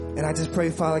And I just pray,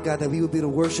 Father God, that we would be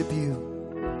able to worship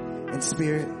you in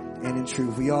spirit and in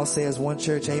truth. We all say as one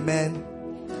church, amen,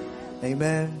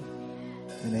 amen,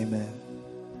 and amen.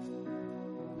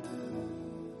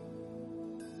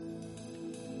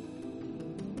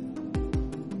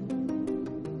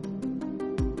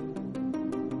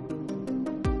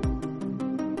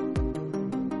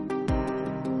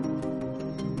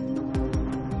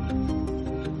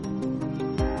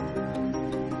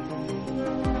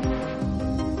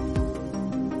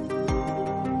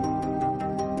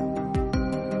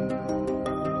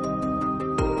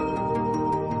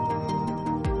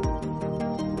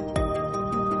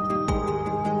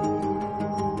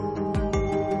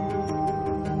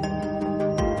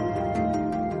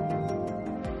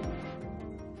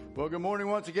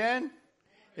 Once again,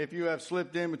 if you have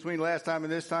slipped in between last time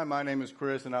and this time, my name is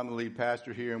Chris and I'm the lead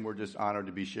pastor here, and we're just honored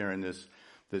to be sharing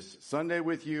this Sunday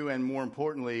with you, and more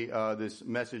importantly, this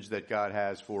message that God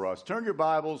has for us. Turn your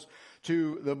Bibles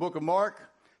to the book of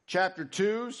Mark, chapter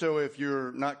 2. So if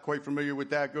you're not quite familiar with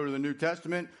that, go to the New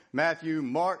Testament,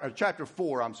 Mark chapter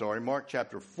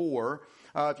 4.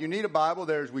 If you need a Bible,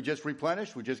 we just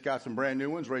replenished. We just got some brand new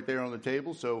ones right there on the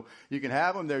table. So you can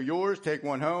have them. They're yours. Take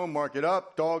one home, mark it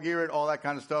up, dog ear it, all that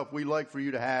kind of stuff. We like for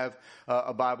you to have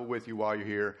a Bible with you while you're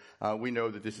here. We know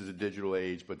that this is a digital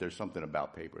age, but there's something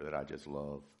about paper that I just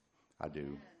love. I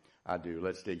do.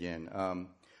 Let's dig in.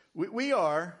 We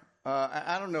are,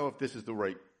 I don't know if this is the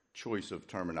right choice of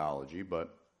terminology,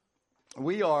 but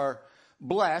we are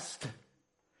blessed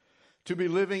to be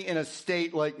living in a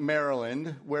state like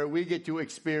Maryland where we get to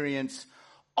experience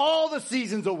all the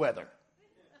seasons of weather.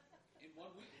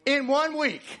 In 1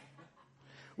 week.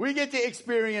 We get to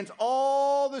experience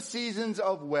all the seasons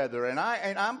of weather, and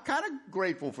I'm kind of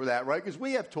grateful for that, right? Because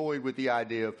we have toyed with the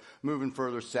idea of moving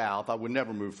further south. I would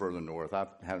never move further north. I've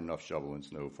had enough shoveling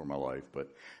snow for my life,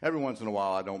 but every once in a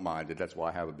while I don't mind it. That's why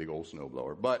I have a big old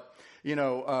snowblower. But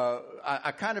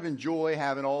I kind of enjoy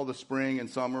having all the spring and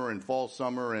summer and fall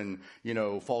summer and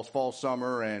fall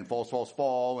summer and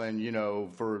fall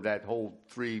and for that whole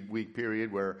 3-week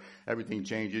period where everything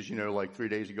changes. Like 3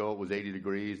 days ago it was 80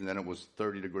 degrees and then it was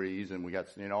 30 degrees and we got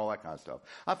all that kind of stuff.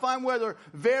 I find weather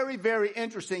very, very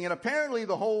interesting, and apparently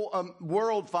the whole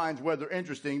world finds weather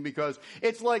interesting because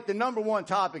it's like the number one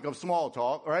topic of small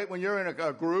talk, right? When you're in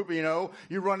a group,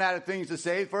 you run out of things to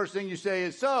say. First thing you say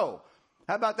is, so,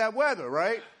 how about that weather,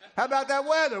 right? How about that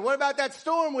weather? What about that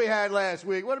storm we had last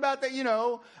week? What about that,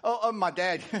 my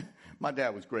dad, my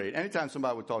dad was great. Anytime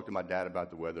somebody would talk to my dad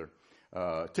about the weather,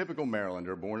 typical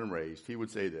Marylander, born and raised, he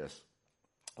would say this: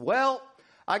 well,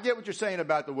 I get what you're saying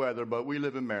about the weather, but we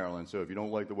live in Maryland, so if you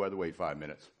don't like the weather, wait 5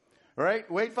 minutes. All right?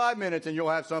 Wait 5 minutes and you'll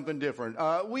have something different.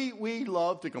 We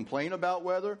love to complain about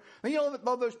weather. And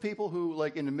all those people who,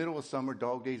 like, in the middle of summer,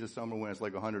 dog days of summer when it's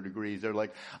like 100 degrees, they're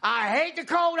like, I hate the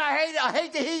cold, I hate it, I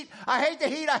hate the heat, I hate the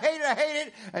heat, I hate it, I hate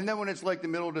it. And then when it's like the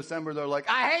middle of December, they're like,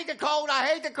 I hate the cold, I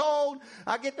hate the cold.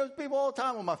 I get those people all the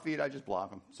time on my feed. I just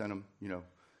block them, send them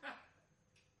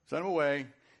away.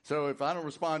 So if I don't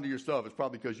respond to your stuff, it's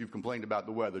probably because you've complained about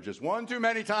the weather just one too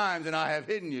many times and I have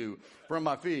hidden you from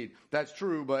my feed. That's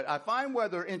true. But I find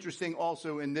weather interesting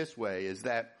also in this way, is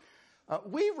that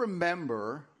we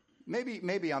remember,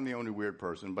 maybe I'm the only weird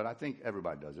person, but I think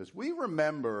everybody does this. We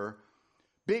remember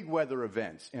big weather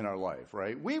events in our life,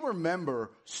 right? We remember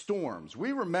storms.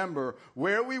 We remember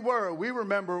where we were. We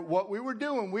remember what we were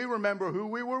doing. We remember who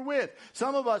we were with.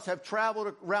 Some of us have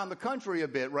traveled around the country a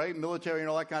bit, right? Military and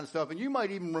all that kind of stuff. And you might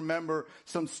even remember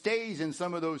some stays in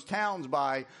some of those towns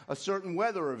by a certain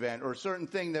weather event or a certain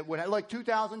thing that would have, like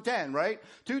 2010, right?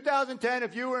 2010,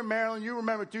 if you were in Maryland, you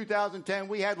remember 2010.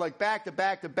 We had like back to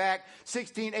back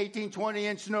 16, 18,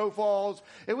 20-inch snowfalls.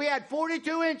 And we had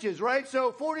 42 inches, right?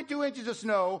 So 42 inches of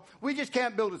snow. We just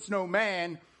can't build a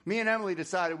snowman. Me and Emily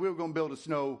decided we were going to build a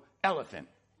snow elephant.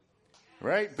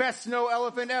 Right? Best snow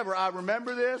elephant ever. I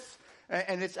remember this.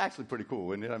 And it's actually pretty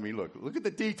cool, isn't it? I mean, look at the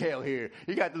detail here.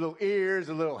 You got the little ears,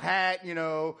 a little hat,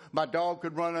 my dog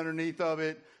could run underneath of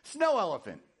it. Snow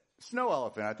elephant.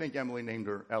 I think Emily named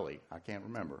her Ellie. I can't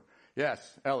remember. Yes,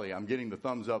 Ellie. I'm getting the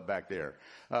thumbs up back there.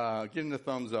 Getting the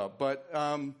thumbs up. But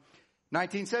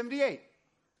 1978.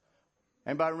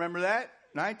 Anybody remember that?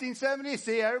 1970,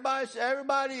 see,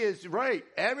 everybody is right.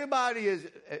 Everybody is,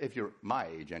 if you're my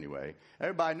age anyway,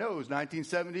 everybody knows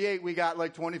 1978, we got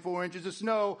like 24 inches of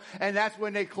snow, and that's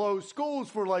when they closed schools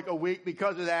for like a week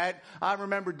because of that. I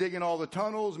remember digging all the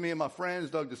tunnels. Me and my friends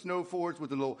dug the snow forts with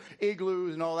the little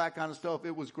igloos and all that kind of stuff.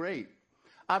 It was great.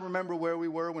 I remember where we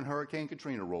were when Hurricane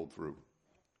Katrina rolled through.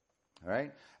 All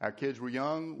right? Our kids were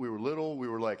young. We were little. We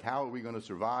were like, how are we going to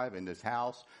survive in this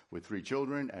house with 3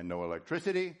 children and no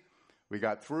electricity? We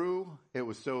got through. It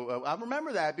was so, I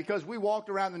remember that because we walked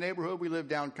around the neighborhood. We lived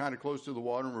down kind of close to the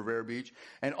water in Rivera Beach,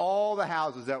 and all the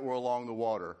houses that were along the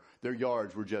water, their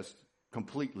yards were just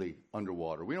completely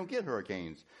underwater. We don't get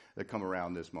hurricanes that come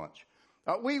around this much.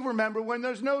 We remember when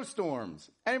there's no storms.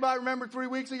 Anybody remember 3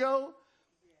 weeks ago?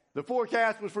 The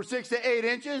forecast was for 6 to 8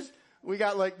 inches. We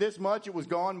got like this much. It was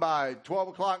gone by 12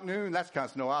 o'clock noon. That's the kind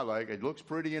of snow I like. It looks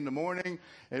pretty in the morning.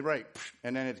 And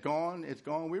then it's gone. It's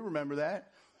gone. We remember that.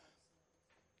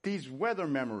 These weather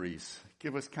memories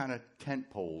give us kind of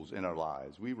tent poles in our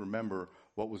lives. We remember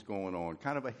what was going on,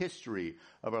 kind of a history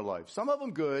of our life. Some of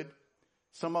them good,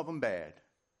 some of them bad.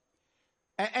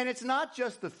 And it's not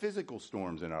just the physical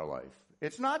storms in our life.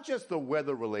 It's not just the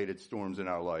weather-related storms in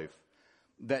our life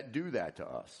that do that to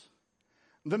us.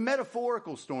 The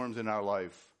metaphorical storms in our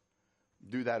life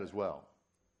do that as well.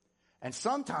 And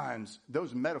sometimes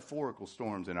those metaphorical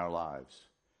storms in our lives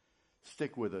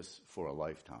stick with us for a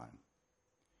lifetime.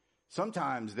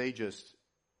 Sometimes they just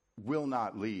will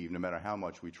not leave no matter how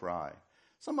much we try.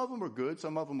 Some of them are good,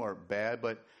 some of them are bad,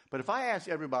 but if I ask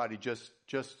everybody just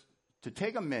to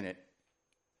take a minute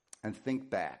and think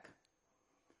back,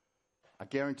 I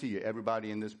guarantee you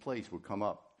everybody in this place would come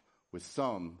up with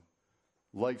some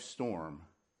life storm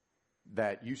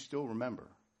that you still remember,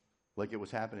 like it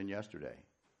was happening yesterday.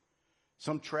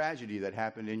 Some tragedy that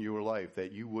happened in your life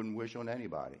that you wouldn't wish on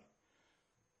anybody.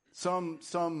 Some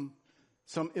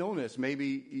illness,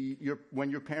 maybe when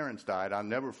your parents died. I'll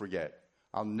never forget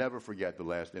the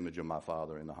last image of my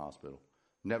father in the hospital.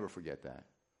 Never forget that.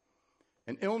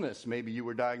 An illness maybe you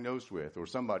were diagnosed with or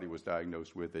somebody was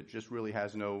diagnosed with that just really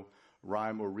has no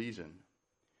rhyme or reason.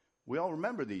 We all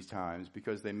remember these times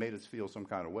because they made us feel some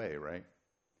kind of way, right?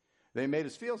 They made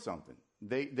us feel something.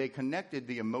 They connected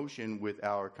the emotion with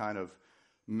our kind of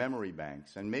memory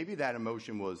banks. And maybe that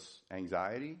emotion was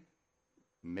anxiety.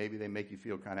 Maybe they make you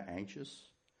feel kind of anxious.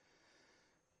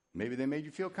 Maybe they made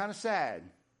you feel kind of sad.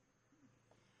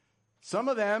 Some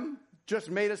of them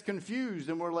just made us confused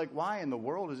and we're like, why in the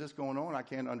world is this going on? I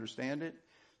can't understand it.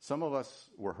 Some of us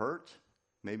were hurt.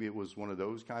 Maybe it was one of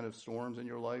those kind of storms in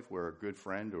your life where a good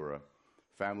friend or a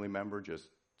family member just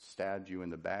stabbed you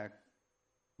in the back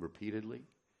repeatedly.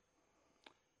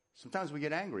 Sometimes we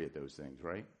get angry at those things,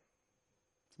 right?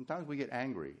 Sometimes we get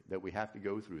angry that we have to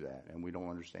go through that and we don't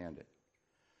understand it.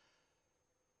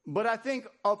 But I think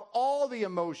of all the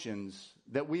emotions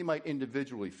that we might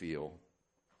individually feel,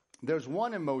 there's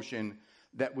one emotion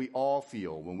that we all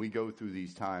feel when we go through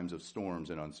these times of storms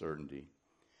and uncertainty.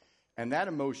 And that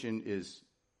emotion is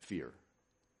fear.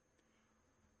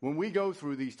 When we go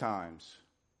through these times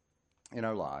in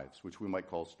our lives, which we might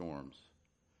call storms,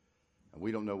 and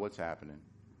we don't know what's happening,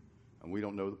 and we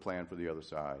don't know the plan for the other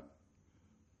side,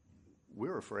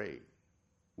 we're afraid.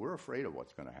 We're afraid of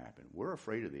what's going to happen. We're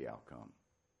afraid of the outcome.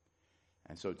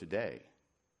 And so today,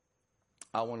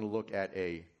 I want to look at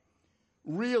a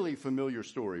really familiar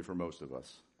story for most of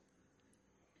us.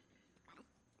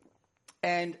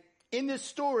 And in this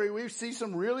story, we see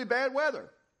some really bad weather,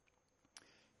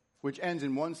 which ends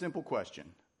in one simple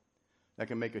question that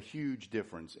can make a huge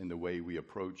difference in the way we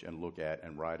approach and look at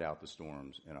and ride out the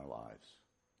storms in our lives.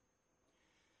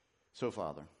 So,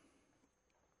 Father,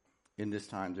 in this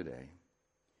time today,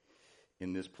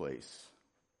 in this place,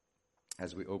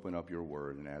 as we open up your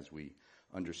word and as we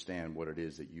understand what it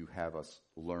is that you have us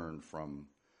learn from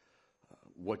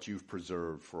what you've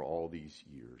preserved for all these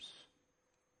years,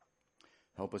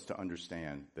 help us to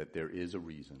understand that there is a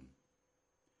reason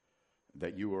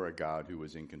that you are a God who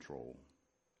is in control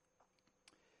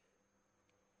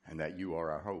and that you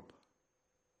are our hope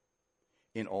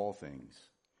in all things,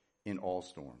 in all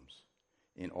storms,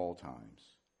 in all times,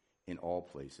 in all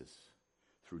places,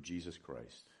 through Jesus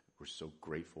Christ. We're so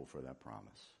grateful for that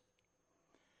promise.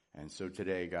 And so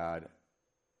today, God,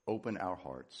 open our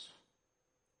hearts.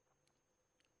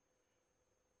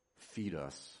 Feed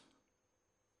us,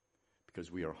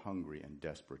 because we are hungry and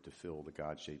desperate to fill the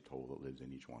God-shaped hole that lives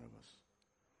in each one of us.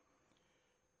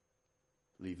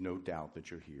 Leave no doubt that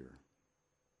you're here.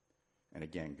 And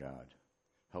again, God,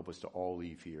 help us to all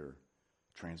leave here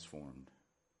transformed,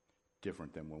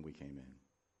 different than when we came in.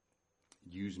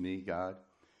 Use me, God,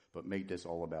 but make this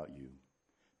all about you.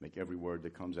 Make every word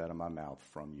that comes out of my mouth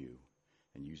from you.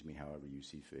 And use me however you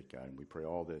see fit, God. And we pray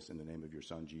all this in the name of your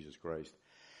Son, Jesus Christ.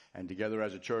 And together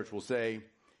as a church, we'll say,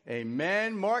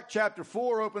 amen. Mark chapter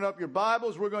 4, open up your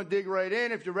Bibles. We're going to dig right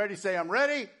in. If you're ready, say, I'm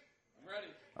ready. I'm ready.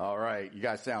 All right, you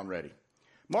guys sound ready.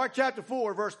 Mark chapter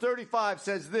 4, verse 35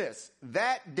 says this: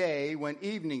 That day when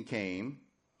evening came,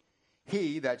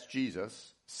 he, that's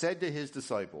Jesus, said to his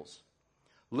disciples,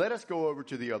 let us go over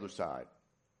to the other side.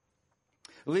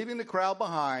 Leaving the crowd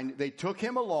behind, they took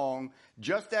him along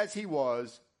just as he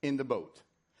was in the boat.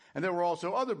 And there were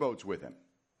also other boats with him.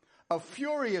 A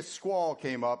furious squall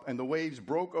came up, and the waves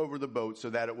broke over the boat so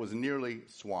that it was nearly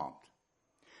swamped.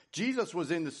 Jesus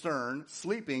was in the stern,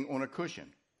 sleeping on a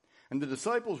cushion. And the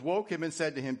disciples woke him and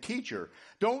said to him, "Teacher,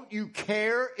 don't you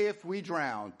care if we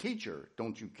drown?" Teacher,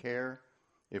 don't you care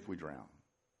if we drown?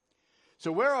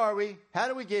 So where are we? How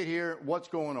do we get here? What's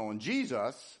going on?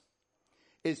 Jesus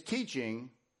is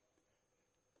teaching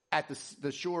at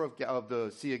the shore of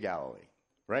the Sea of Galilee,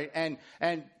 right? And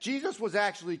Jesus was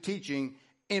actually teaching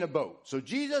in a boat. So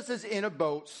Jesus is in a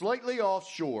boat slightly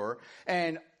offshore,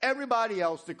 and everybody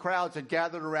else, the crowds, had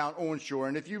gathered around onshore.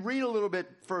 And if you read a little bit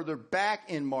further back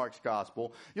in Mark's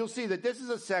gospel, you'll see that this is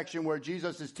a section where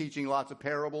Jesus is teaching lots of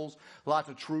parables, lots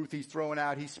of truth he's throwing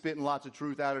out. He's spitting lots of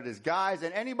truth out at his guys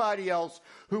and anybody else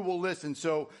who will listen.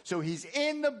 So he's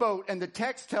in the boat, and the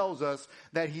text tells us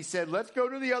that he said, "Let's go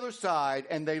to the other side,"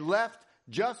 and they left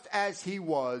just as he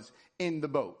was in the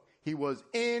boat. He was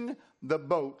in the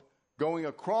boat going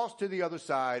across to the other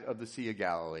side of the Sea of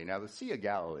Galilee. Now, the Sea of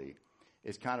Galilee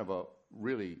is kind of a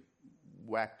really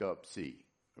whacked up sea,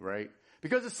 right?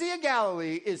 Because the Sea of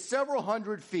Galilee is several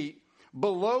hundred feet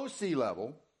below sea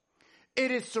level. It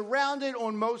is surrounded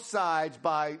on most sides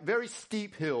by very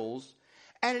steep hills,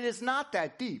 and it is not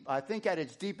that deep. I think at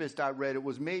its deepest, I read, it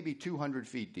was maybe 200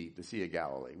 feet deep, the Sea of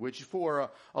Galilee, which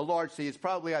for a large sea is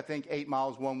probably, I think, 8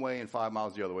 miles one way and 5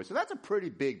 miles the other way. So that's a pretty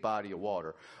big body of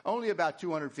water, only about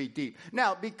 200 feet deep.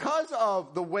 Now, because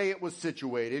of the way it was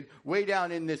situated, way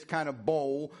down in this kind of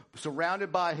bowl,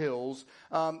 surrounded by hills,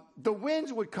 the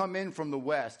winds would come in from the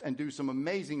west and do some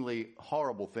amazingly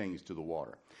horrible things to the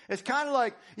water. It's kind of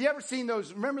like, you ever seen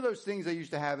those, remember those things they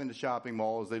used to have in the shopping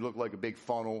malls? They looked like a big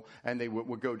funnel, and they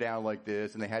would go down like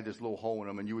this, and they had this little hole in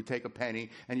them, and you would take a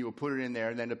penny, and you would put it in there,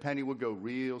 and then the penny would go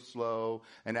real slow,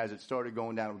 and as it started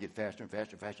going down, it would get faster and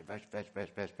faster,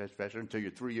 faster, until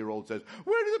your 3-year-old says,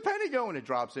 "Where did the penny go?" And it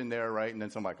drops in there, right? And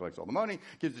then somebody collects all the money,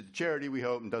 gives it to charity, we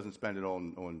hope, and doesn't spend it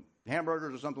on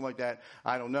hamburgers or something like that.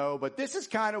 I don't know. But this is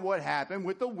kind of what happened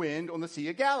with the wind on the Sea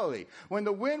of Galilee. When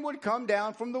the wind would come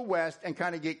down from the west and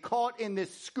kind of get caught in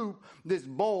this scoop, this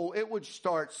bowl, it would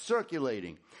start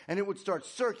circulating. And it would start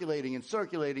circulating and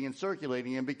circulating and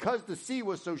circulating. And because the sea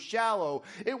was so shallow,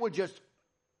 it would just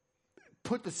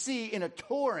put the sea in a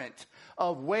torrent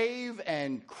of wave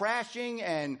and crashing.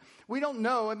 And we don't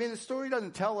know. I mean, the story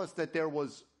doesn't tell us that there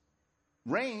was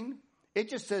rain. It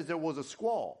just says there was a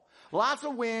squall. Lots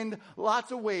of wind,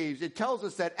 lots of waves. It tells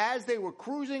us that as they were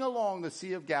cruising along the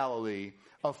Sea of Galilee,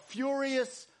 a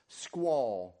furious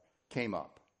squall came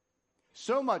up.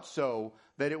 So much so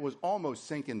that it was almost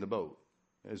sinking the boat,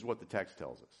 is what the text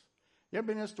tells us. You ever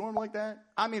been in a storm like that?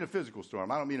 I mean a physical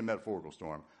storm. I don't mean a metaphorical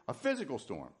storm. A physical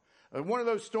storm. One of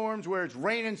those storms where it's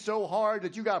raining so hard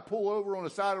that you got to pull over on the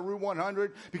side of Route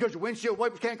 100 because your windshield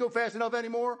wipers can't go fast enough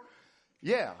anymore.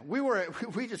 Yeah,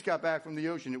 we just got back from the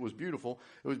ocean. It was beautiful.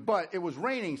 But it was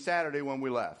raining Saturday when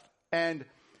we left. And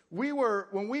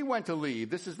when we went to leave,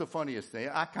 this is the funniest thing.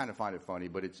 I kind of find it funny,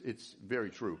 but it's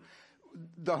very true.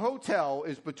 The hotel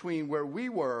is between where we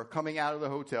were coming out of the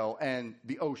hotel and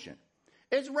the ocean.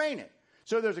 It's raining.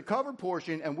 So there's a covered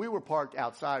portion, and we were parked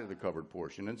outside of the covered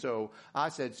portion. And so I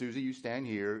said, "Susie, you stand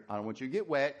here. I don't want you to get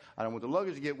wet. I don't want the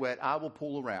luggage to get wet. I will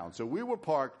pull around." So we were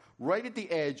parked right at the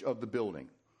edge of the building.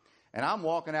 And I'm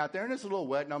walking out there, and it's a little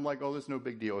wet, and I'm like, "Oh, this is no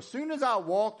big deal." As soon as I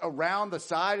walked around the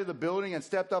side of the building and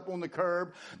stepped up on the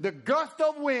curb, the gust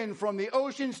of wind from the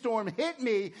ocean storm hit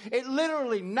me. It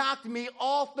literally knocked me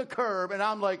off the curb, and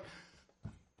I'm like,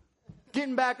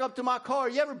 getting back up to my car.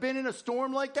 You ever been in a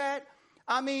storm like that?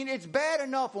 I mean, it's bad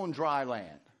enough on dry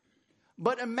land.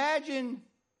 But imagine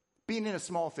being in a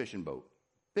small fishing boat.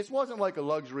 This wasn't like a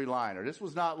luxury liner. This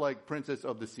was not like Princess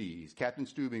of the Seas. Captain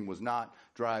Steubing was not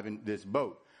driving this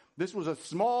boat. This was a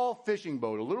small fishing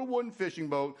boat, a little wooden fishing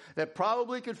boat that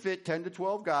probably could fit 10 to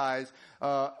 12 guys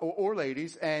or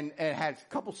ladies and had a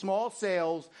couple small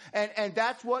sails, and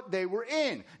that's what they were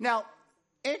in. Now,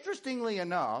 interestingly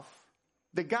enough,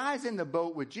 the guys in the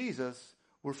boat with Jesus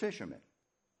were fishermen.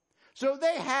 So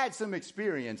they had some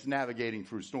experience navigating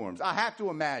through storms. I have to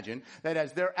imagine that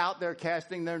as they're out there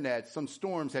casting their nets, some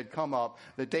storms had come up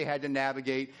that they had to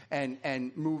navigate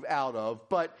and move out of.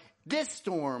 But this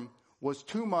storm was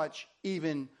too much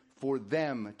even for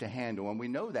them to handle. And we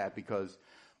know that because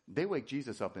they wake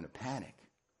Jesus up in a panic.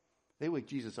 They wake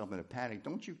Jesus up in a panic.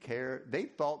 Don't you care? They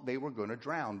thought they were going to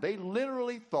drown. They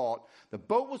literally thought the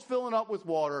boat was filling up with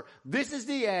water. This is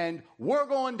the end. We're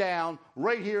going down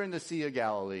right here in the Sea of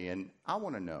Galilee. And I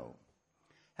want to know,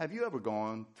 have you ever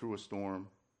gone through a storm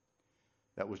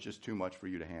that was just too much for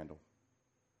you to handle?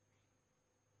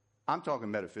 I'm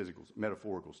talking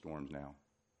metaphorical storms now.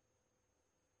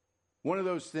 One of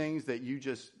those things that you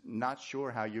just not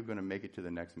sure how you're going to make it to the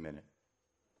next minute.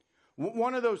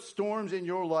 One of those storms in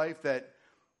your life that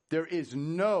there is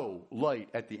no light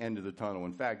at the end of the tunnel.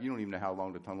 In fact, you don't even know how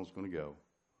long the tunnel's going to go.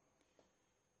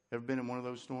 Ever been in one of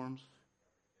those storms?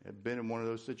 Ever been in one of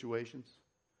those situations?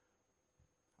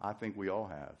 I think we all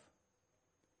have.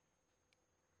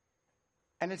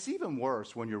 And it's even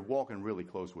worse when you're walking really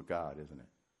close with God, isn't it?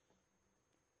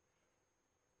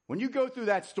 When you go through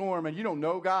that storm and you don't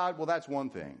know God, well, that's one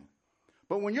thing.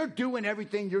 But when you're doing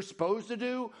everything you're supposed to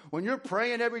do, when you're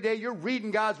praying every day, you're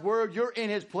reading God's word, you're in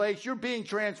his place, you're being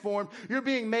transformed, you're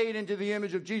being made into the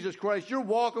image of Jesus Christ, you're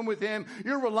walking with him,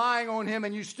 you're relying on him,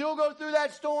 and you still go through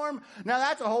that storm, now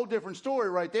that's a whole different story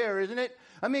right there, isn't it?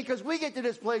 I mean, because we get to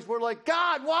this place where like,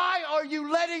 God, why are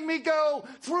you letting me go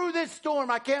through this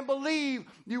storm? I can't believe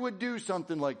you would do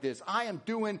something like this. I am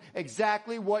doing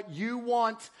exactly what you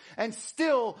want, and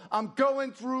still I'm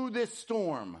going through this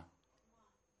storm.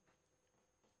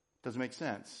 Doesn't make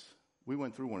sense. We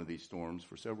went through one of these storms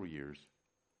for several years,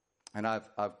 and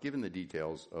I've given the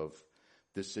details of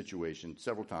this situation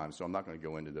several times, so I'm not going to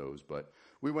go into those, but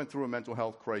we went through a mental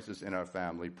health crisis in our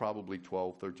family probably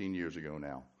 12, 13 years ago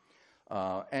now.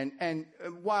 And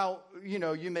while,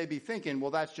 you may be thinking,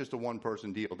 well, that's just a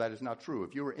one-person deal, that is not true.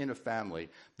 If you were in a family,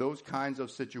 those kinds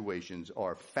of situations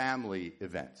are family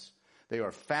events. They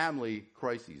are family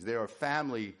crises. They are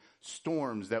family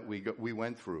storms that we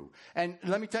went through. And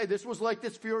let me tell you, this was like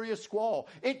this furious squall.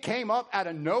 It came up out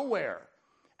of nowhere.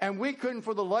 And we couldn't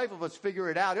for the life of us figure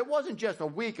it out. It wasn't just a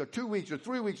week or 2 weeks or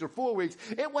 3 weeks or 4 weeks.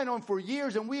 It went on for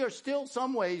years, and we are still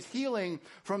some ways healing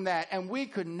from that. And we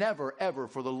could never, ever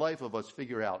for the life of us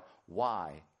figure out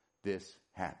why this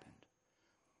happened.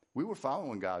 We were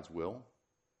following God's will.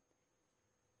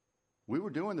 We were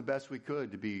doing the best we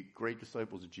could to be great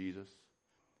disciples of Jesus,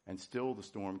 and still the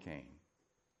storm came.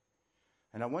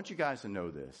 And I want you guys to know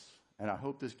this, and I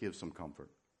hope this gives some comfort.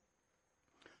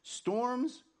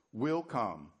 Storms will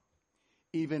come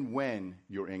even when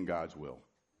you're in God's will.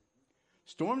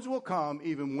 Storms will come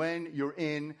even when you're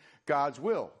in God's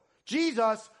will.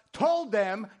 Jesus told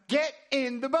them, get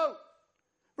in the boat.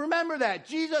 Remember that.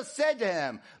 Jesus said to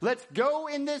them, let's go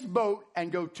in this boat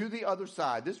and go to the other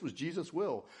side. This was Jesus'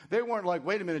 will. They weren't like,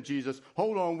 wait a minute, Jesus,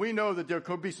 hold on. We know that there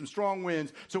could be some strong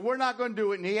winds, so we're not going to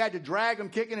do it. And he had to drag them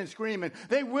kicking and screaming.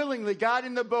 They willingly got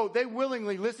in the boat. They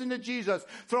willingly listened to Jesus,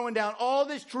 throwing down all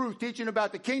this truth, teaching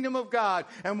about the kingdom of God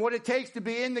and what it takes to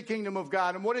be in the kingdom of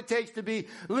God and what it takes to be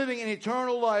living an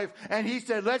eternal life. And he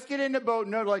said, let's get in the boat.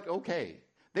 And they're like, okay.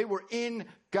 They were in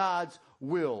God's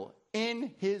will.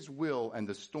 In his will, and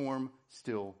the storm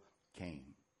still came.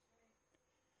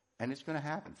 And it's going to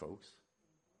happen, folks.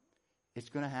 It's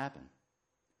going to happen.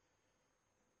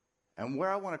 And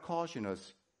where I want to caution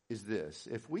us is this.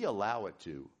 If we allow it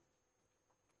to,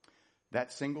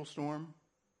 that single storm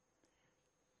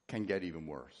can get even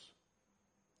worse.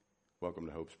 Welcome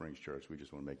to Hope Springs Church. We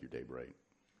just want to make your day bright.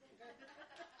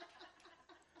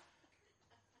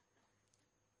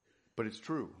 But it's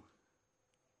true.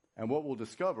 And what we'll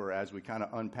discover as we kind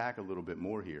of unpack a little bit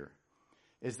more here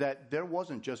is that there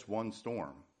wasn't just one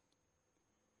storm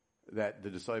that the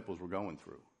disciples were going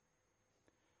through.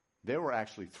 There were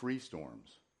actually 3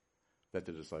 storms that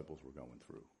the disciples were going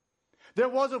through. There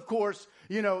was, of course,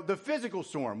 the physical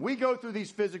storm. We go through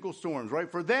these physical storms, right?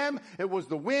 For them, it was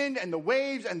the wind and the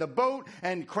waves and the boat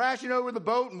and crashing over the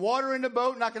boat and water in the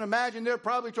boat. And I can imagine they're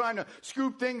probably trying to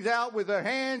scoop things out with their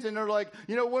hands. And they're like,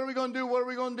 what are we going to do? What are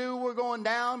we going to do? We're going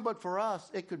down. But for us,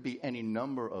 it could be any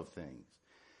number of things.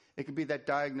 It could be that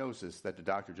diagnosis that the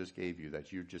doctor just gave you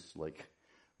that you're just like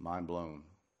mind blown.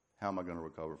 How am I going to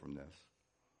recover from this?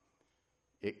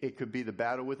 It could be the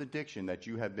battle with addiction that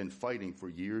you have been fighting for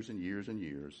years and years and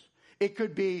years. It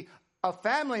could be a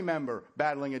family member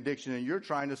battling addiction and you're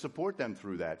trying to support them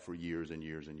through that for years and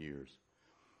years and years.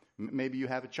 Maybe you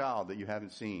have a child that you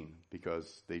haven't seen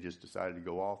because they just decided to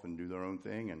go off and do their own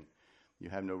thing and you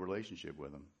have no relationship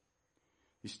with them.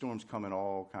 These storms come in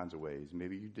all kinds of ways.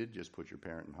 Maybe you did just put your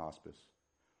parent in hospice.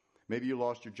 Maybe you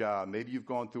lost your job. Maybe you've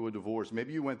gone through a divorce.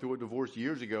 Maybe you went through a divorce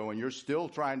years ago and you're still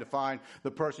trying to find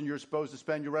the person you're supposed to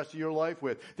spend the rest of your life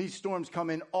with. These storms come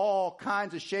in all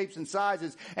kinds of shapes and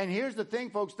sizes. And here's the thing,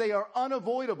 folks, they are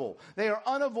unavoidable. They are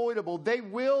unavoidable. They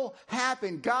will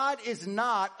happen. God is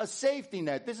not a safety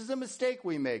net. This is a mistake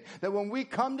we make. That when we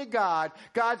come to God,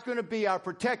 God's going to be our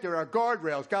protector, our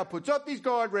guardrails. God puts up these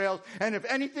guardrails, and if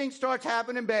anything starts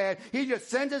happening bad, he just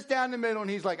sends us down the middle, and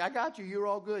he's like, I got you. You're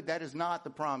all good. That is not the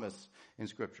promise in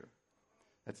Scripture.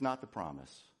 That's not the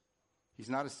promise.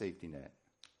 He's not a safety net,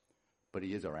 but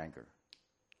he is our anchor.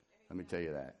 Let me tell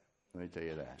you that. Let me tell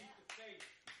you that.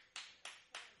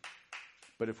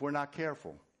 But if we're not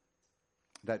careful,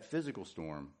 that physical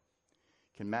storm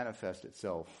can manifest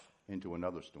itself into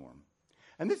another storm.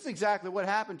 And this is exactly what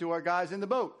happened to our guys in the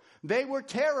boat. They were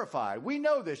terrified. We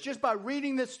know this just by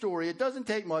reading this story. It doesn't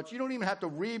take much. You don't even have to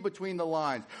read between the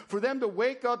lines. For them to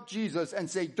wake up Jesus and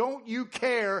say, don't you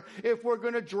care if we're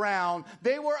going to drown?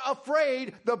 They were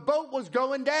afraid the boat was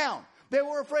going down. They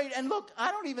were afraid. And look,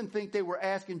 I don't even think they were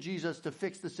asking Jesus to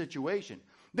fix the situation.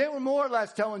 They were more or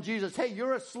less telling Jesus, hey,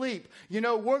 you're asleep. You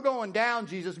know, we're going down,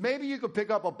 Jesus. Maybe you could pick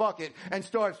up a bucket and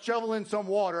start shoveling some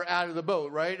water out of the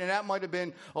boat, right? And that might have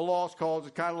been a lost cause.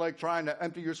 It's kind of like trying to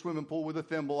empty your swimming pool with a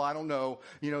thimble. I don't know.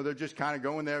 You know, they're just kind of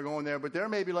going there. But they're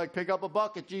maybe like, pick up a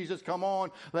bucket, Jesus. Come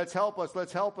on. Let's help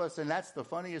us. And that's the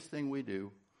funniest thing we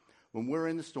do. When we're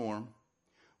in the storm,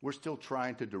 we're still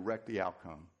trying to direct the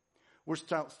outcome. We're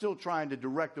still trying to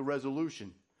direct the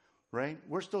resolution. Right?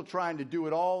 We're still trying to do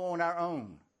it all on our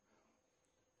own.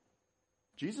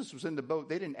 Jesus was in the boat.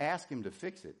 They didn't ask him to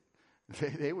fix it.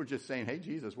 They were just saying, hey,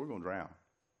 Jesus, we're going to drown.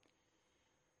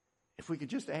 If we could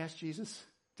just ask Jesus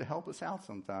to help us out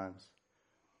sometimes,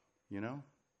 you know?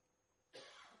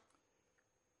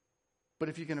 But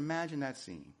if you can imagine that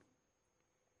scene,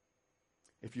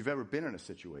 if you've ever been in a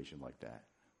situation like that,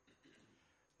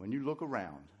 when you look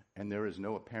around and there is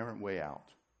no apparent way out,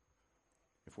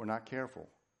 if we're not careful,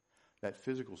 that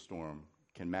physical storm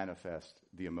can manifest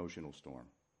the emotional storm.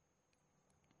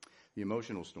 The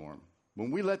emotional storm.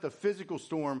 When we let the physical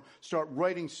storm start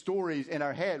writing stories in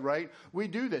our head, right? We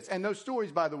do this. And those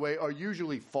stories, by the way, are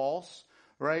usually false,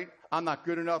 right? I'm not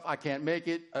good enough. I can't make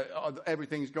it.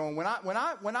 Everything's going. When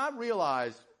I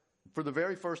realized for the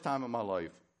very first time in my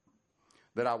life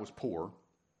that I was poor,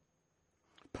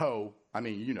 I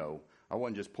mean, you know, I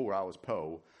wasn't just poor, I was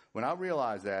po. When I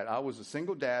realized that, I was a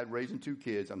single dad raising 2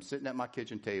 kids. I'm sitting at my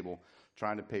kitchen table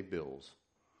trying to pay bills.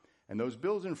 And those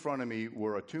bills in front of me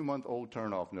were a 2-month-old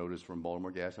turnoff notice from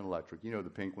Baltimore Gas and Electric. You know the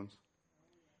pink ones?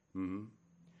 Mm-hmm.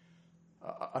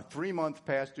 A 3-month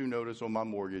past due notice on my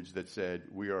mortgage that said,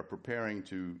 we are preparing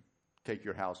to take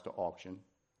your house to auction.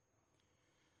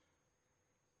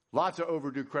 Lots of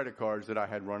overdue credit cards that I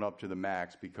had run up to the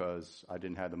max because I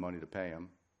didn't have the money to pay them.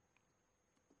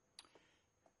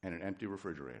 And an empty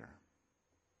refrigerator.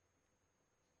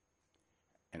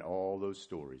 And all those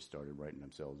stories started writing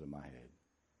themselves in my head.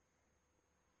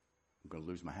 I'm going to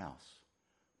lose my house.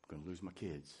 I'm going to lose my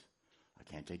kids.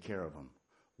 I can't take care of them.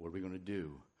 What are we going to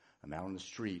do? I'm out on the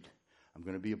street. I'm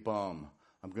going to be a bum.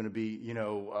 I'm going to be,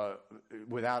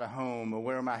 without a home.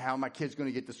 Or how are my kids going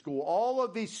to get to school? All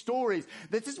of these stories.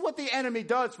 This is what the enemy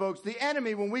does, folks. The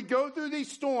enemy, when we go through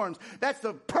these storms, that's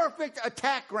the perfect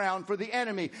attack ground for the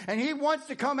enemy. And he wants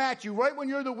to come at you right when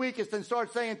you're the weakest and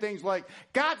start saying things like,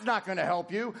 God's not going to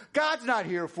help you. God's not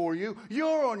here for you.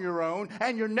 You're on your own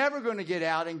and you're never going to get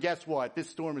out. And guess what?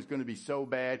 This storm is going to be so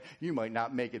bad, you might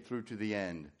not make it through to the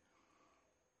end.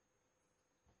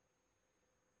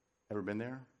 Ever been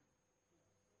there?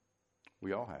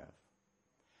 We all have.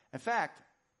 In fact,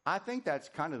 I think that's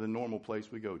kind of the normal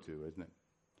place we go to, isn't it?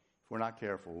 If we're not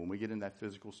careful, when we get in that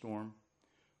physical storm,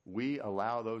 we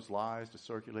allow those lies to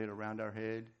circulate around our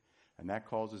head, and that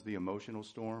causes the emotional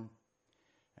storm,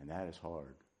 and that is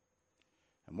hard.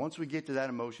 And once we get to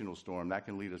that emotional storm, that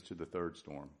can lead us to the third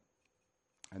storm,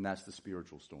 and that's the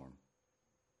spiritual storm.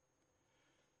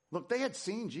 Look, they had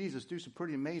seen Jesus do some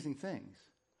pretty amazing things.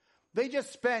 They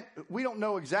just spent, we don't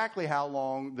know exactly how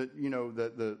long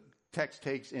the text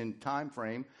takes in time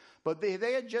frame, but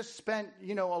they had just spent,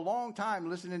 a long time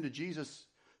listening to Jesus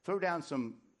throw down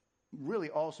some really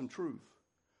awesome truth.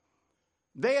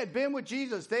 They had been with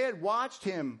Jesus. They had watched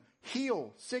him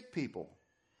heal sick people.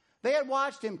 They had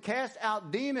watched him cast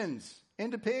out demons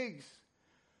into pigs.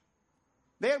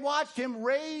 They had watched him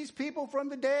raise people from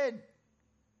the dead.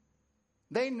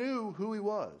 They knew who he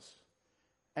was.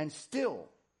 And still,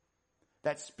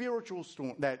 that spiritual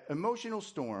storm, that emotional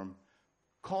storm,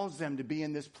 caused them to be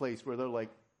in this place where they're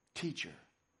like, teacher,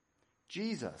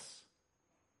 Jesus,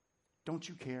 don't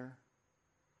you care?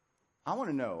 I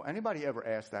want to know, anybody ever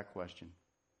asked that question?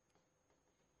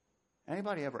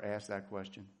 Anybody ever asked that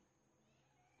question?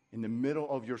 In the middle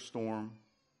of your storm,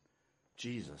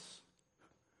 Jesus,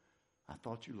 I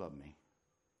thought you loved me.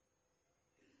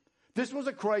 This was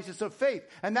a crisis of faith,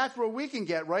 and that's where we can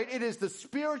get, right? It is the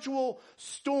spiritual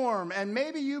storm, and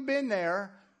maybe you've been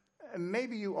there, and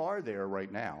maybe you are there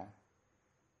right now,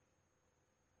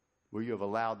 where you have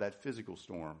allowed that physical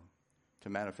storm to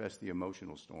manifest the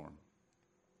emotional storm,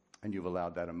 and you've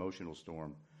allowed that emotional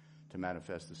storm to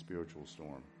manifest the spiritual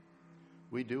storm.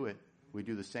 We do it. We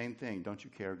do the same thing. Don't you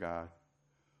care, God?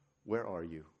 Where are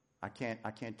you? I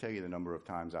can't tell you the number of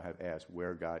times I have asked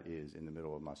where God is in the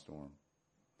middle of my storm.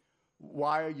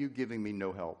 Why are you giving me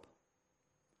no help?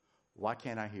 Why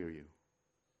can't I hear you?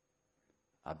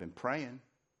 I've been praying.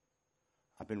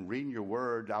 I've been reading your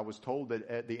word. I was told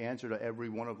that the answer to every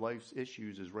one of life's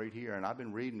issues is right here, and I've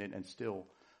been reading it, and still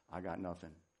I got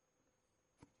nothing.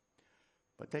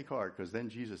 But take heart, because then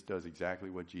Jesus does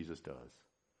exactly what Jesus does.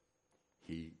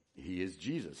 He is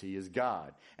Jesus. He is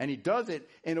God. And he does it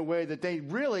in a way that they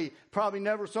really probably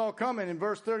never saw coming. In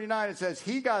verse 39, it says,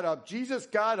 Jesus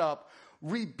got up,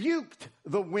 rebuked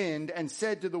the wind, and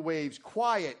said to the waves,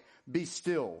 "Quiet, be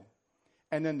still."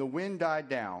 And then the wind died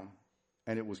down,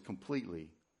 and it was completely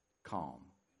calm.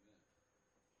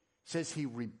 It says he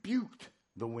rebuked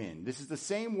the wind. This is the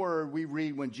same word we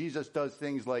read when Jesus does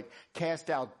things like cast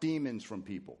out demons from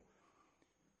people.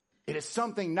 It is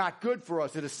something not good for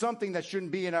us. It is something that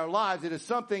shouldn't be in our lives. It is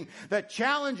something that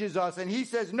challenges us. And he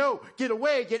says, no, get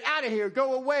away, get out of here,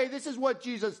 go away. This is what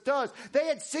Jesus does. They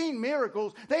had seen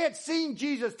miracles. They had seen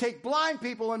Jesus take blind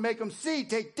people and make them see,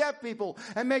 take deaf people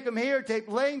and make them hear, take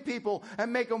lame people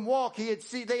and make them walk. They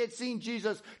had seen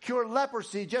Jesus cure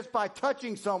leprosy just by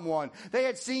touching someone. They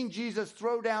had seen Jesus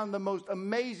throw down the most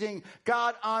amazing,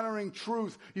 God-honoring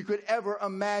truth you could ever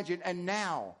imagine. And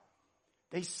now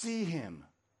they see him,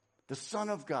 the Son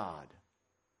of God,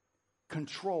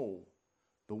 control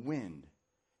the wind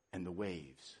and the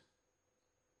waves.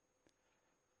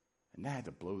 And that had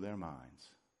to blow their minds.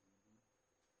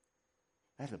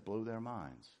 That had to blow their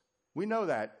minds. We know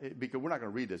that because we're not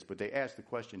going to read this, but they asked the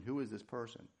question, who is this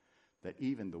person that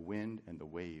even the wind and the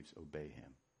waves obey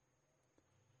him?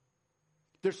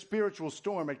 Their spiritual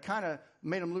storm had kind of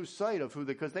made them lose sight of who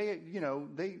because they've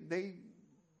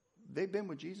been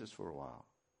with Jesus for a while.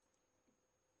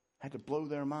 Had to blow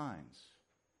their minds.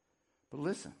 But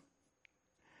listen,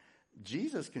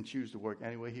 Jesus can choose to work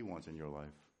any way he wants in your life.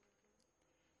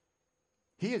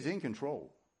 He is in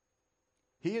control.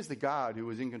 He is the God who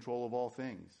is in control of all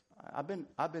things. I've been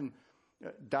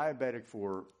diabetic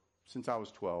since I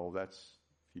was 12. That's,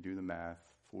 if you do the math,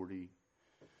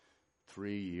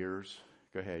 43 years.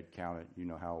 Go ahead, count it. You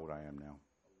know how old I am now.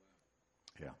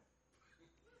 Yeah.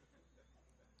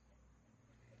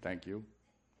 Thank you.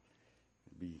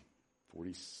 It'll be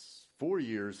 44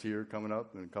 years here coming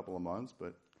up in a couple of months.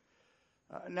 But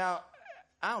now,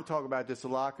 I don't talk about this a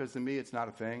lot because to me it's not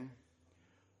a thing.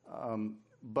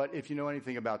 But if you know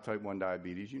anything about type 1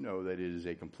 diabetes, you know that it is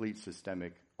a complete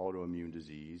systemic autoimmune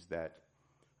disease that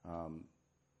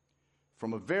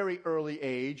from a very early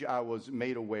age, I was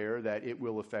made aware that it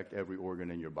will affect every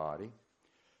organ in your body.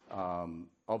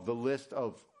 Of the list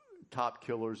of top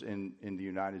killers in the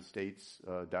United States,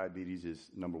 diabetes is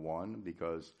number one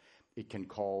because it can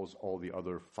cause all the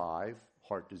other 5,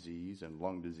 heart disease and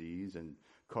lung disease and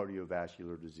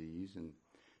cardiovascular disease. And,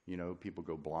 people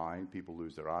go blind, people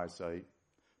lose their eyesight,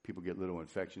 people get little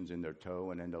infections in their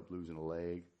toe and end up losing a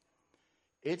leg.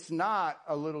 It's not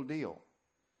a little deal.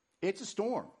 It's a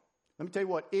storm. Let me tell you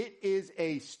what, it is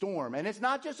a storm. And it's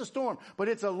not just a storm, but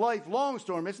it's a lifelong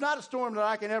storm. It's not a storm that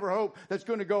I can ever hope that's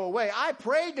going to go away. I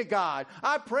prayed to God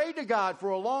for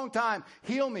a long time.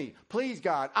 Heal me, please,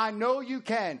 God. I know you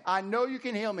can. I know you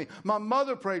can heal me. My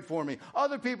mother prayed for me.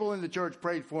 Other people in the church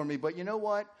prayed for me. But you know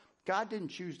what? God didn't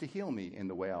choose to heal me in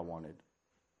the way I wanted.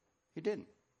 He didn't.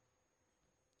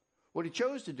 What he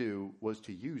chose to do was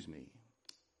to use me.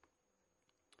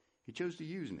 He chose to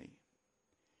use me.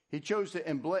 He chose to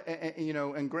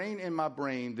ingrain in my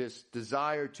brain this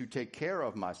desire to take care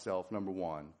of myself, number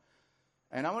one.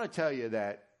 And I want to tell you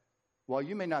that while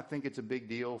you may not think it's a big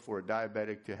deal for a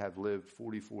diabetic to have lived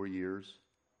 44 years,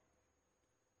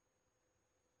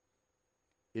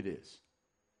 it is.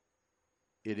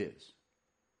 It is.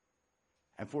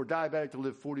 And for a diabetic to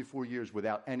live 44 years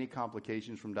without any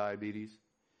complications from diabetes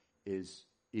is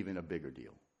even a bigger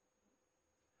deal.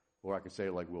 Or I could say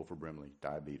it like Wilford Brimley,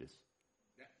 diabetes.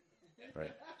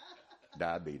 Right?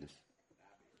 Diabetes.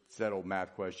 It's that old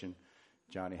math question.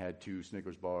 Johnny had 2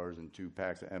 Snickers bars and 2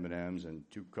 packs of M&Ms and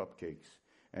 2 cupcakes.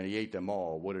 And he ate them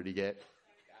all. What did he get?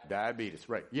 Diabetes.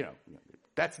 Right.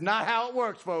 That's not how it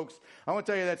works, folks. I want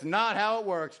to tell you that's not how it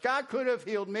works. God could have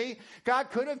healed me. God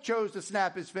could have chose to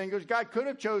snap his fingers. God could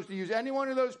have chose to use any one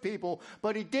of those people,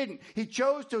 but he didn't. He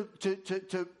chose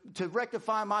to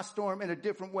rectify my storm in a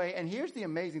different way. And here's the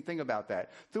amazing thing about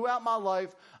that. Throughout my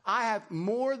life, I have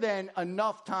more than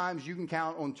enough times you can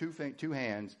count on two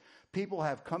hands People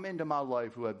have come into my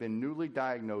life who have been newly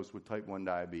diagnosed with type 1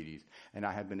 diabetes, and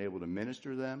I have been able to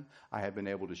minister to them. I have been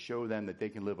able to show them that they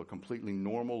can live a completely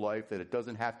normal life, that it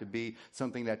doesn't have to be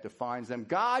something that defines them.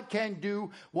 God can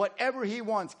do whatever he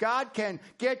wants. God can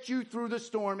get you through the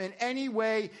storm in any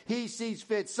way he sees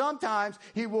fit. Sometimes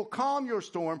he will calm your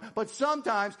storm, but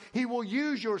sometimes he will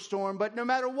use your storm. But no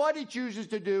matter what he chooses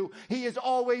to do, he is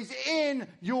always in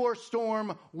your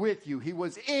storm with you. He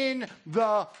was in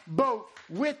the boat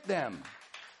with them.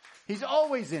 He's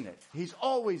always in it. He's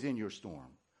always in your storm.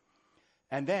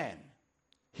 And then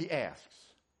he asks,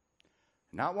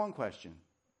 not one question,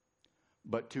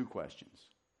 but two questions.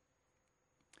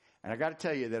 And I got to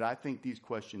tell you that I think these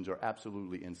questions are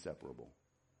absolutely inseparable.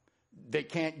 They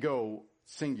can't go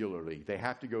singularly. They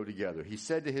have to go together. He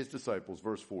said to his disciples,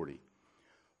 verse 40,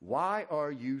 "Why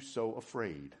are you so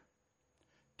afraid?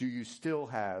 Do you still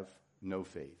have no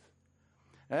faith?"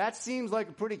 Now that seems like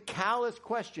a pretty callous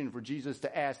question for Jesus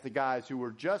to ask the guys who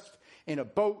were just in a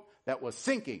boat that was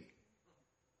sinking.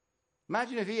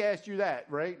 Imagine if he asked you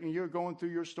that, right? And you're going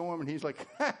through your storm and he's like,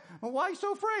 well, why are you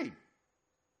so afraid?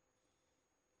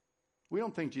 We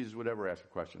don't think Jesus would ever ask a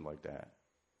question like that.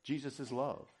 Jesus is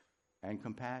love and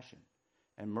compassion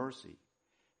and mercy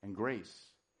and grace.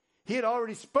 He had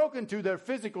already spoken to their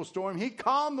physical storm. He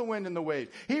calmed the wind and the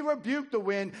waves. He rebuked the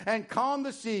wind and calmed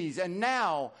the seas. And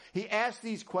now he asked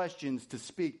these questions to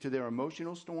speak to their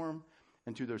emotional storm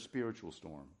and to their spiritual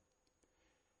storm.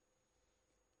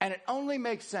 And it only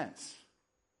makes sense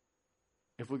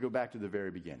if we go back to the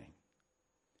very beginning.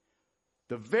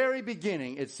 The very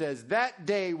beginning, it says, that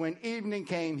day when evening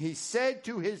came, he said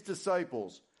to his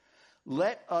disciples,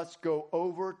 "Let us go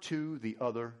over to the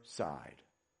other side."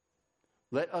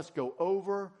 Let us go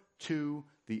over to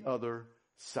the other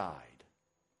side.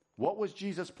 What was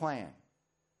Jesus' plan?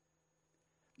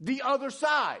 The other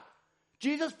side.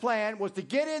 Jesus' plan was to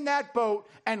get in that boat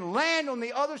and land on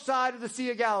the other side of the Sea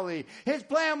of Galilee. His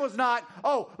plan was not,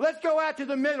 let's go out to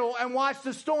the middle and watch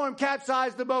the storm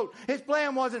capsize the boat. His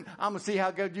plan wasn't, I'm going to see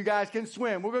how good you guys can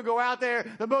swim. We're going to go out there.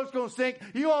 The boat's going to sink.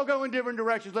 You all go in different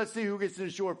directions. Let's see who gets to the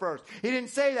shore first. He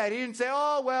didn't say that. He didn't say,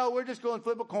 we're just going to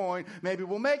flip a coin. Maybe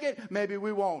we'll make it. Maybe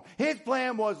we won't. His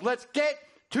plan was, let's get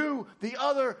to the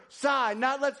other side.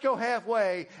 Not let's go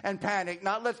halfway and panic.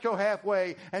 Not let's go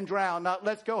halfway and drown. Not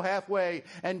let's go halfway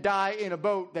and die in a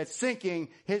boat that's sinking.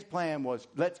 His plan was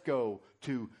let's go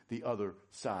to the other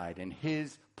side. And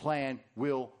his plan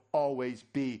will always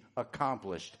be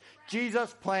accomplished.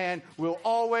 Jesus' plan will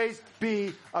always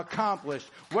be accomplished.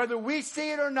 Whether we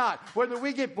see it or not, whether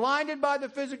we get blinded by the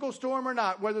physical storm or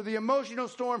not, whether the emotional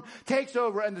storm takes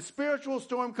over and the spiritual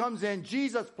storm comes in,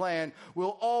 Jesus' plan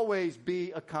will always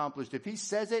be accomplished. If he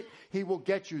says it, he will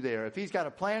get you there. If he's got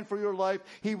a plan for your life,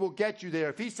 he will get you there.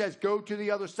 If he says go to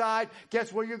the other side,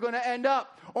 guess where you're going to end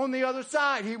up? On the other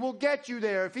side. He will get you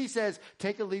there. If he says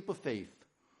take a leap of faith,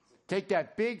 take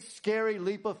that big, scary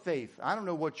leap of faith. I don't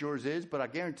know what yours is, but I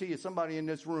guarantee you somebody in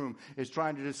this room is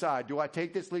trying to decide, do I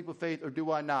take this leap of faith or do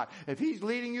I not? If he's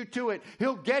leading you to it,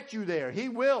 he'll get you there. He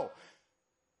will.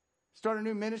 Start a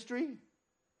new ministry?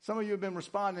 Some of you have been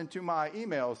responding to my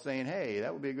emails saying, hey,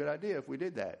 that would be a good idea if we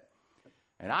did that.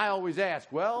 And I always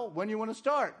ask, well, when do you want to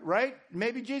start, right?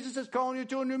 Maybe Jesus is calling you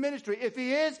to a new ministry. If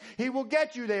he is, he will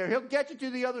get you there. He'll get you to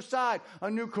the other side.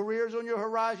 A new career's on your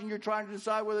horizon. You're trying to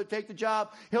decide whether to take the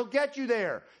job. He'll get you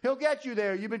there. He'll get you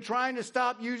there. You've been trying to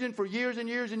stop using for years and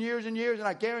years and years and years. And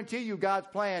I guarantee you God's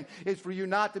plan is for you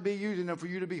not to be using them, for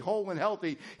you to be whole and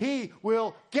healthy. He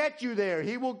will get you there.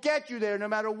 He will get you there. No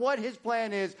matter what his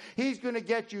plan is, he's going to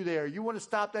get you there. You want to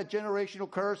stop that generational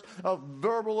curse of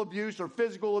verbal abuse or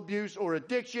physical abuse or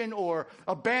addiction or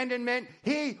abandonment,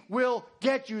 he will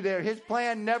get you there. His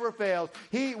plan never fails.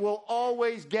 He will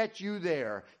always get you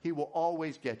there. He will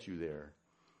always get you there.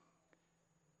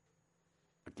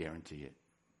 I guarantee it.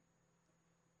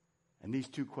 And these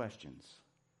two questions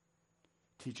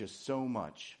teach us so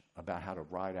much about how to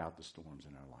ride out the storms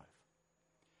in our life.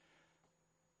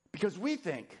 Because we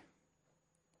think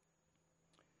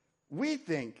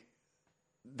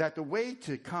that the way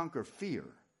to conquer fear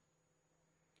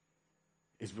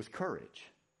is with courage.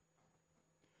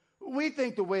 We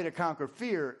think the way to conquer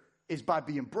fear is by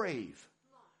being brave.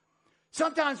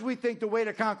 Sometimes we think the way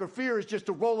to conquer fear is just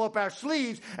to roll up our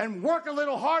sleeves and work a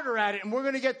little harder at it and we're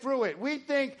going to get through it. We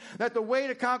think that the way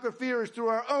to conquer fear is through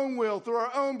our own will, through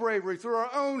our own bravery, through our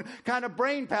own kind of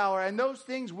brain power, and those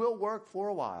things will work for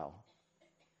a while.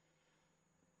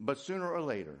 But sooner or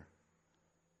later,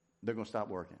 they're going to stop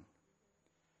working.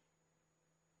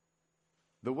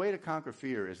 The way to conquer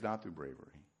fear is not through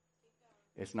bravery.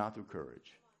 It's not through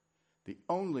courage. The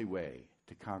only way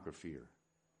to conquer fear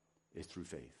is through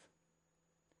faith.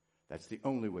 That's the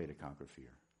only way to conquer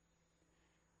fear.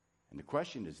 And the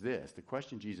question is this. The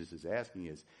question Jesus is asking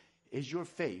is your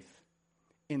faith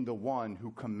in the one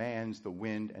who commands the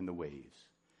wind and the waves?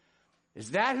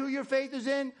 Is that who your faith is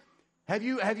in? Have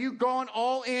you gone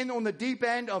all in on the deep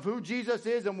end of who Jesus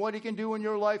is and what he can do in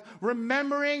your life?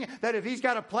 Remembering that if he's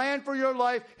got a plan for your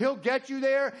life, he'll get you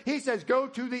there. He says, go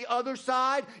to the other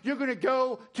side. You're going to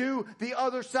go to the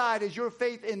other side. Is your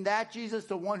faith in that Jesus,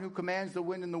 the one who commands the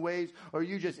wind and the waves? Or are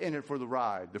you just in it for the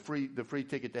ride, the free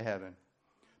ticket to heaven?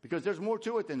 Because there's more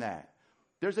to it than that.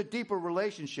 There's a deeper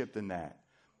relationship than that.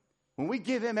 When we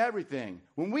give him everything,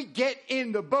 when we get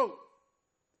in the boat,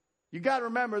 you got to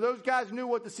remember, those guys knew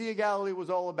what the Sea of Galilee was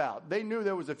all about. They knew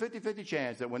there was a 50-50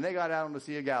 chance that when they got out on the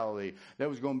Sea of Galilee, there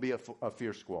was going to be a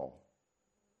fierce squall.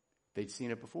 They'd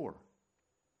seen it before.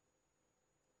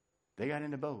 They got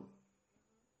in the boat.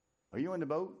 Are you in the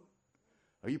boat?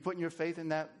 Are you putting your faith in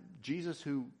that Jesus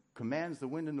who commands the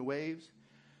wind and the waves?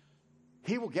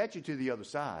 He will get you to the other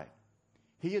side.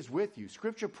 He is with you.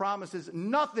 Scripture promises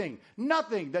nothing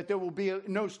that there will be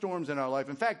no storms in our life.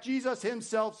 In fact, Jesus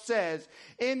himself says,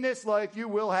 in this life you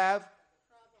will have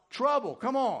trouble.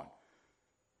 Come on.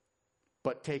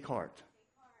 But take heart.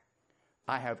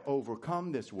 I have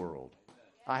overcome this world.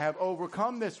 I have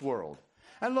overcome this world.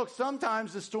 And look,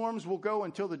 sometimes the storms will go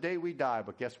until the day we die.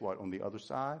 But guess what? On the other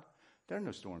side, there are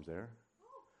no storms there.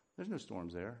 There's no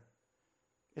storms there.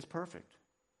 It's perfect.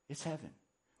 It's heaven.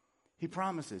 He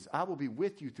promises, I will be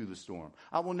with you through the storm.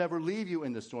 I will never leave you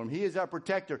in the storm. He is our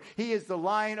protector. He is the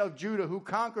Lion of Judah who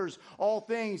conquers all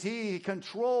things. He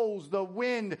controls the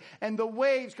wind and the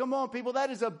waves. Come on, people, that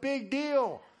is a big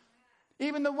deal.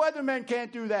 Even the weathermen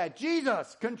can't do that.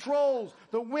 Jesus controls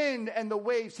the wind and the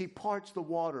waves. He parts the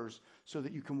waters so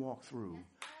that you can walk through.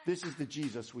 This is the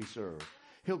Jesus we serve.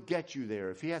 He'll get you there.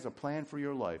 If he has a plan for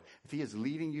your life, if he is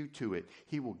leading you to it,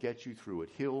 he will get you through it.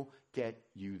 He'll get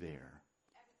you there.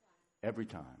 Every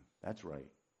time. That's right.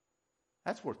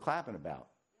 That's worth clapping about.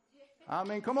 I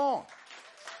mean, come on.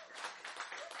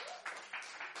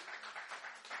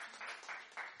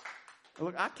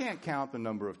 Look, I can't count the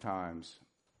number of times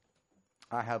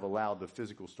I have allowed the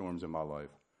physical storms in my life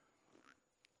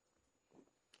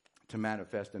to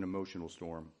manifest an emotional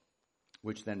storm,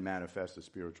 which then manifests a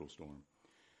spiritual storm.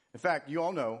 In fact, you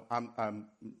all know, I'm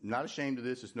not ashamed of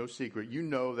this. It's no secret. You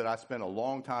know that I spent a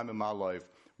long time in my life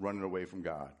running away from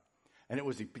God. And it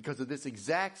was because of this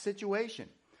exact situation.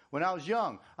 When I was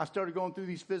young, I started going through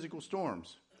these physical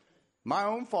storms. My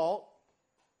own fault.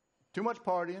 Too much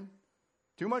partying,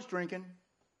 too much drinking,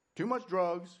 too much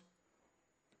drugs.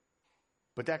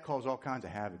 But that caused all kinds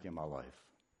of havoc in my life.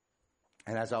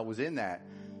 And as I was in that,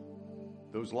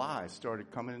 those lies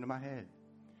started coming into my head.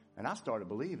 And I started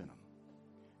believing them.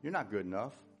 You're not good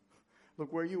enough.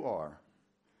 Look where you are.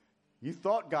 You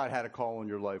thought God had a call on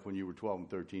your life when you were 12 and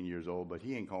 13 years old, but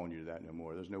he ain't calling you to that no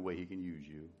more. There's no way he can use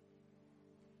you.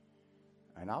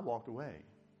 And I walked away.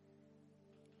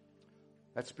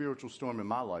 That spiritual storm in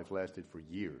my life lasted for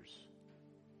years.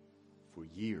 For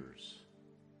years.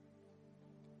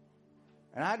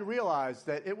 And I had to realize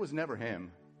that it was never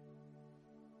him.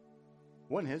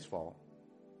 It wasn't his fault.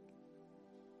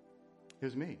 It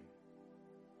was me.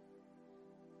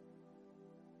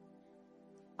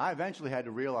 I eventually had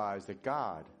to realize that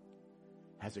God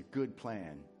has a good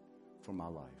plan for my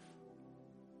life.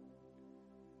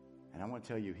 And I want to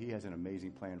tell you, he has an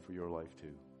amazing plan for your life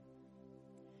too.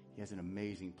 He has an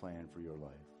amazing plan for your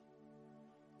life.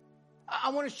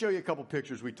 I want to show you a couple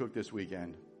pictures we took this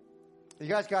weekend. You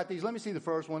guys got these? Let me see the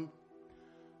first one.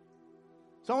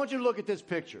 So I want you to look at this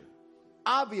picture.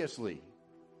 Obviously,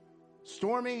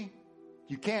 stormy.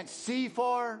 You can't see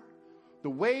far. The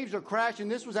waves are crashing.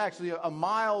 This was actually a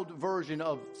mild version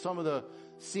of some of the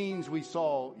scenes we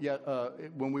saw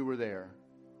when we were there.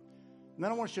 And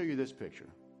then I want to show you this picture.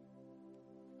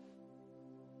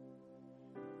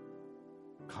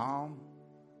 Calm.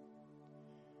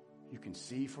 You can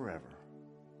see forever.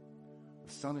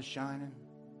 The sun is shining.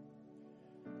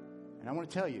 And I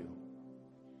want to tell you,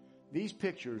 these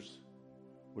pictures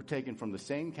were taken from the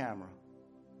same camera,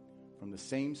 from the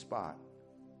same spot,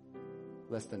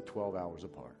 less than 12 hours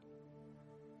apart.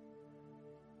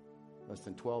 Less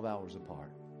than 12 hours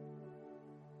apart.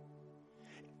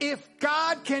 If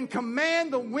God can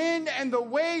command the wind and the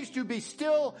waves to be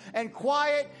still and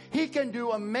quiet, he can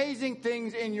do amazing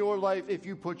things in your life if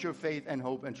you put your faith and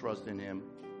hope and trust in him.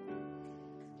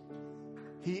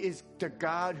 He is the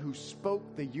God who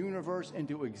spoke the universe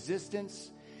into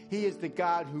existence. He is the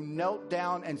God who knelt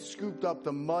down and scooped up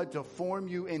the mud to form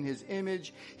you in his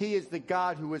image. He is the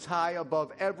God who is high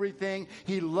above everything.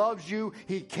 He loves you.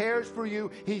 He cares for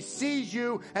you. He sees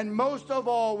you. And most of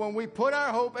all, when we put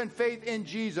our hope and faith in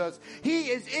Jesus, he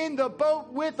is in the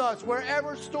boat with us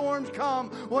wherever storms come,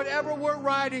 whatever we're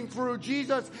riding through.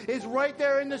 Jesus is right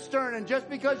there in the stern. And just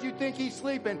because you think he's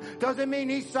sleeping doesn't mean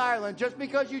he's silent. Just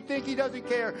because you think he doesn't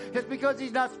care, just because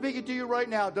he's not speaking to you right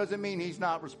now, doesn't mean he's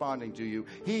not responding to you.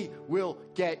 He will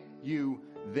get you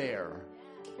there.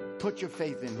 Put your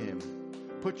faith in him.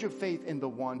 Put your faith in the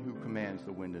one who commands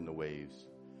the wind and the waves.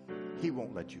 He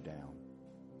won't let you down.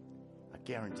 I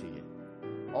guarantee it.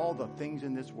 All the things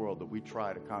in this world that we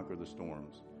try to conquer the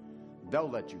storms, they'll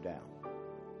let you down.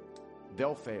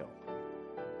 They'll fail.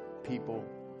 People,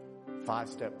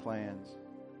 5-step plans,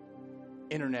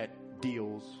 internet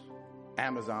deals,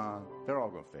 Amazon, they're all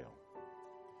going to fail.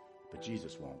 But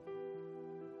Jesus won't.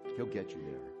 He'll get you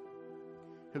there.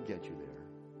 He'll get you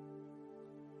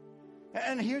there.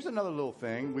 And here's another little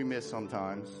thing we miss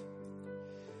sometimes.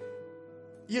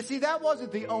 You see, that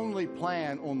wasn't the only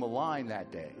plan on the line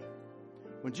that day.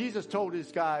 When Jesus told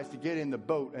his guys to get in the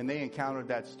boat and they encountered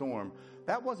that storm,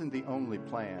 that wasn't the only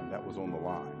plan that was on the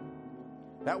line.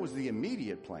 That was the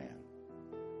immediate plan.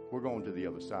 We're going to the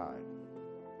other side.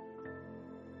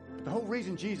 But the whole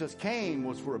reason Jesus came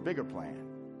was for a bigger plan.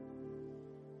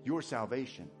 Your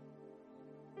salvation.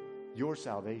 Your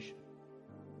salvation.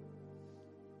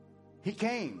 He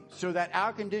came so that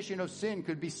our condition of sin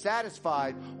could be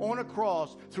satisfied on a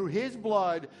cross through his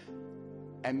blood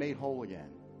and made whole again.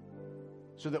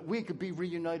 So that we could be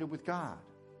reunited with God.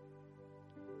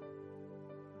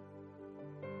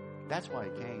 That's why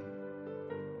he came.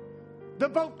 The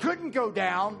boat couldn't go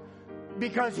down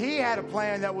because he had a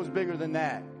plan that was bigger than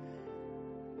that.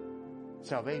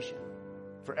 Salvation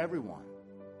for everyone.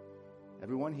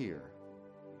 Everyone here.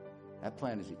 That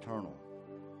plan is eternal.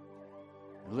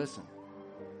 And listen,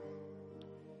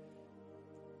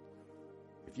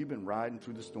 if you've been riding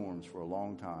through the storms for a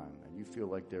long time and you feel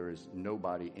like there is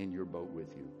nobody in your boat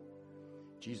with you,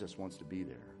 Jesus wants to be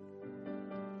there.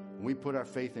 When we put our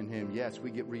faith in him, yes,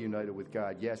 we get reunited with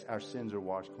God. Yes, our sins are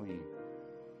washed clean.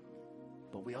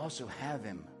 But we also have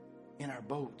him in our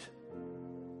boat.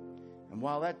 And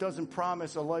while that doesn't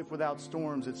promise a life without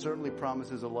storms, it certainly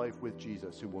promises a life with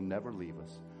Jesus who will never leave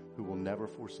us, who will never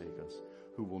forsake us,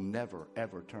 who will never,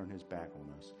 ever turn his back on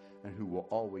us, and who will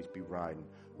always be riding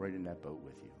right in that boat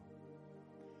with you.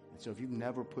 And so if you've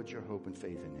never put your hope and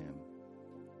faith in him,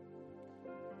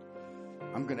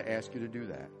 I'm going to ask you to do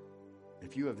that.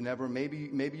 If you have never,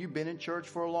 maybe you've been in church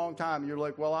for a long time, and you're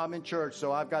like, well, I'm in church,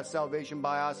 so I've got salvation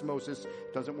by osmosis.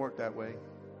 It doesn't work that way.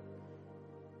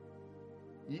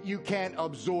 You can't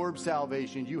absorb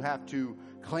salvation. You have to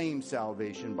claim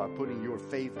salvation by putting your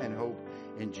faith and hope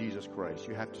in Jesus Christ.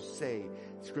 You have to say,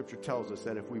 Scripture tells us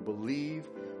that if we believe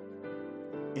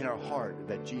in our heart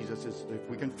that Jesus is, if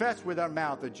we confess with our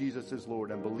mouth that Jesus is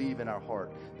Lord and believe in our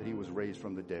heart that he was raised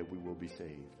from the dead, we will be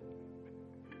saved.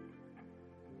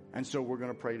 And so we're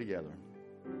going to pray together.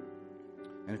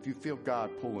 And if you feel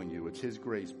God pulling you, it's his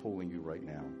grace pulling you right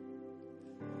now.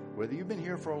 Whether you've been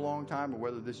here for a long time or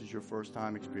whether this is your first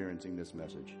time experiencing this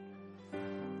message,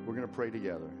 we're going to pray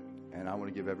together. And I want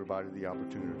to give everybody the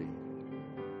opportunity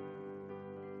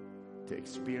to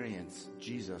experience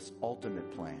Jesus' ultimate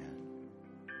plan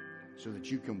so that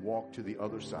you can walk to the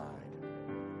other side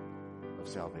of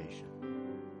salvation.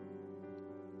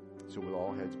 So with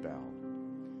all heads bowed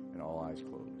and all eyes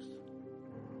closed,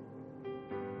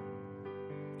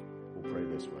 we'll pray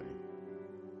this way.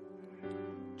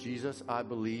 Jesus, I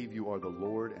believe you are the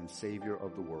Lord and Savior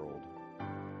of the world.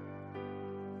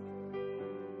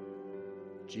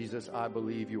 Jesus, I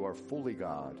believe you are fully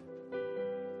God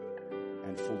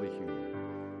and fully human.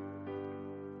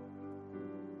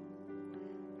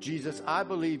 Jesus, I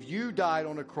believe you died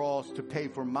on a cross to pay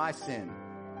for my sin.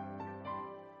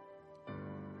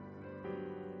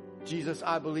 Jesus,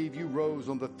 I believe you rose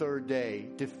on the third day,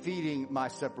 defeating my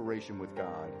separation with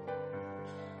God.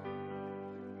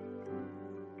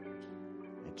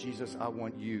 And Jesus, I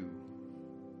want you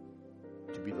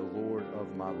to be the Lord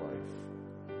of my life.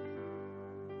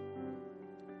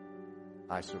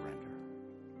 I surrender.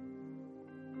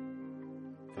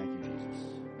 Thank you, Jesus.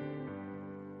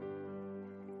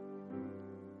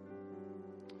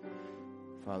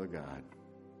 Father God,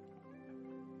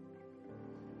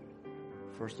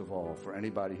 first of all, for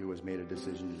anybody who has made a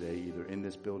decision today, either in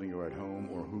this building or at home,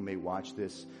 or who may watch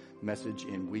this message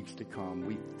in weeks to come,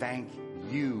 we thank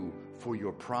you for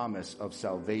your promise of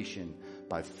salvation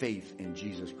by faith in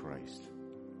Jesus Christ.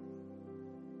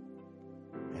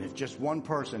 And if just one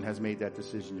person has made that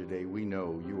decision today, we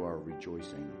know you are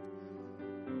rejoicing.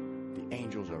 The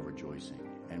angels are rejoicing,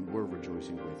 and we're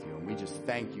rejoicing with you. And we just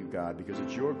thank you, God, because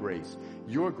it's your grace,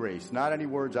 not any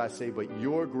words I say, but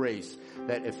your grace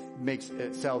that makes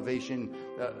salvation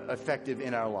effective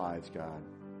in our lives, God.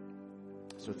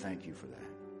 So thank you for that.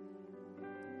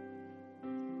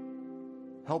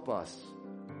 Help us,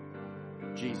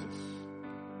 Jesus,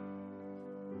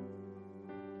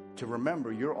 to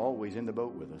remember you're always in the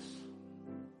boat with us.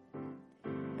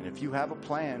 And if you have a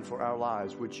plan for our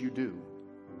lives, which you do,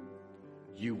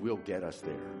 you will get us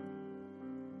there.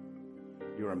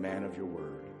 You're a man of your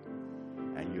word,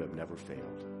 and you have never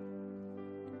failed.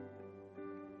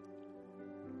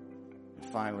 And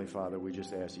finally, Father, we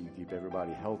just ask that you keep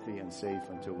everybody healthy and safe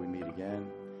until we meet again.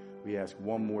 We ask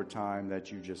one more time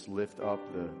that you just lift up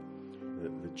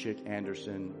the Chick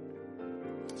Anderson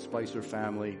Spicer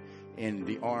family in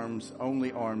the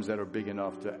only arms that are big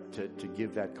enough to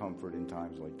give that comfort in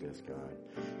times like this, God.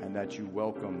 And that you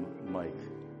welcome Mike